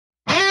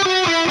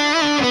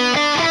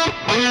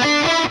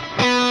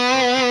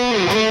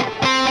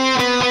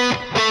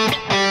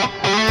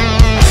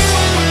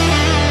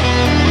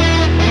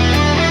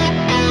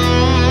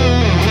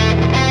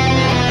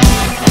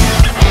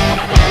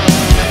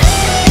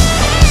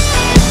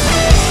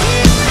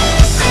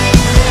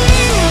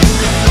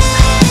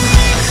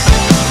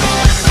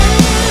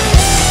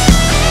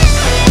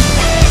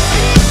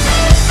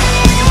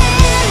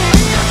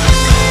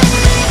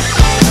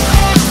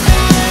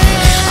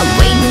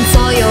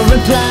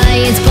multiply.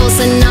 It's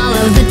pulsing all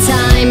of the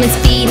time. It's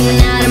beating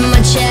out of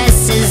my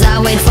chest as I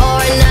wait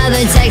for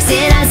another text.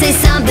 Did I say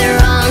something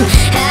wrong?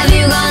 Have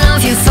you gone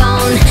off your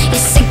phone? You're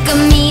sick of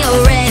me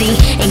already.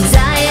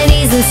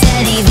 Anxiety's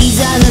unsteady. These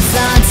are the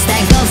thoughts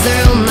that go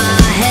through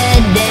my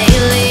head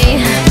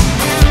daily.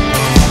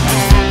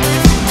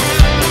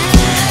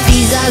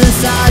 These are the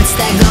thoughts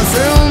that go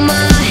through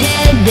my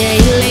head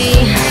daily.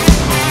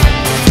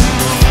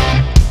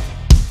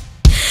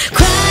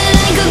 Cry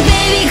like a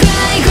baby,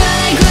 cry,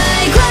 cry,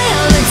 cry, cry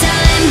all the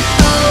time.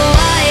 Oh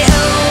why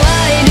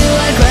do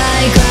I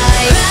cry,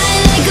 cry? Cry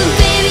like a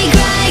baby,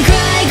 cry,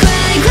 cry,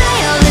 cry, cry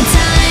all the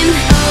time.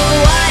 Oh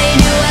why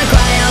do I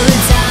cry all the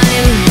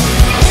time?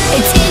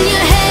 It's in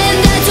your head,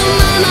 that's what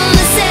my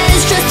mama says.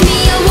 Trust me,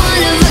 you're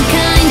one of a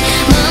kind.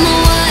 Mama,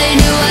 why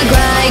do I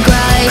cry,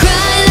 cry?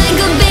 Cry like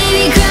a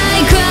baby, cry,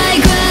 cry,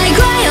 cry,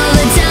 cry all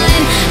the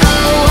time.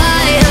 Oh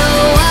why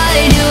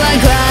do I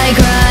cry,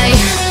 cry?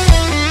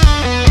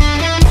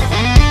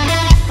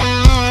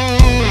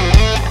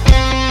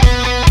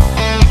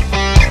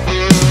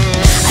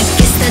 I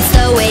guess that's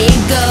the way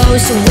it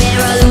goes,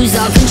 where I lose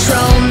all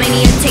control.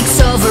 Mania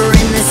takes over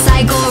and the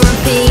cycle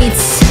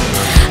repeats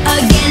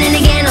again and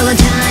again all the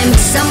time.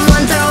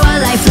 Someone throw a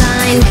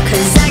lifeline,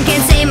 cause I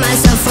can't save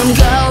myself from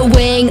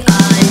going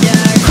under.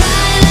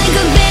 Cry like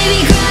a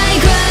baby, cry,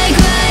 cry,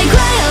 cry,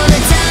 cry all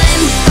the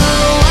time.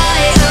 Oh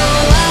why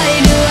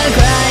do I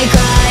cry,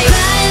 cry?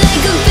 Cry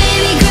like a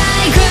baby,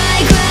 cry, cry,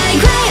 cry,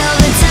 cry all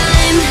the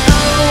time.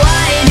 Oh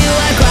why do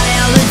I cry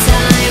all the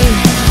time?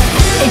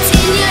 It's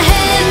in your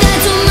head,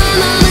 that's what my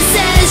mama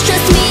says.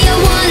 Trust me, you're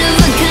one of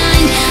a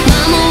kind.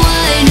 Mama,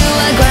 why do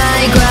I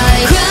cry, cry?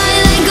 Cry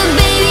like a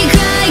baby,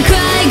 cry,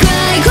 cry,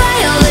 cry, cry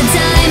all the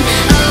time.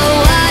 Oh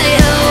why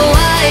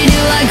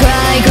do I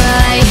cry,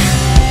 cry?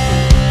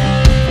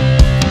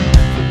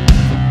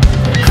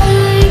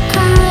 Cry,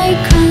 cry,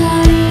 cry,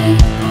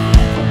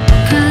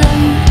 cry.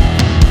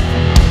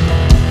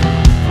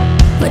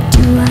 What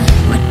do I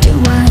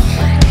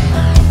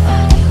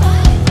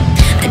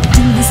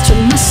do this to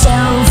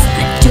myself.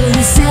 I do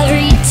this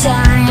every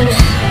time.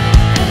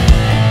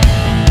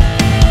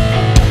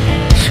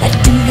 I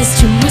do this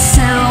to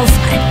myself.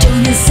 I do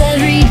this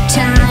every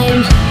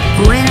time.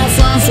 When I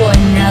fall for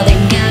another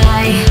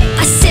guy,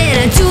 I said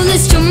I do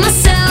this to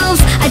myself.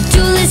 I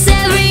do this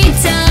every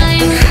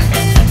time.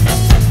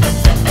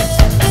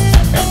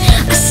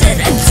 I said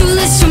I do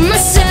this to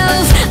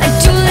myself. I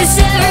do this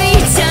every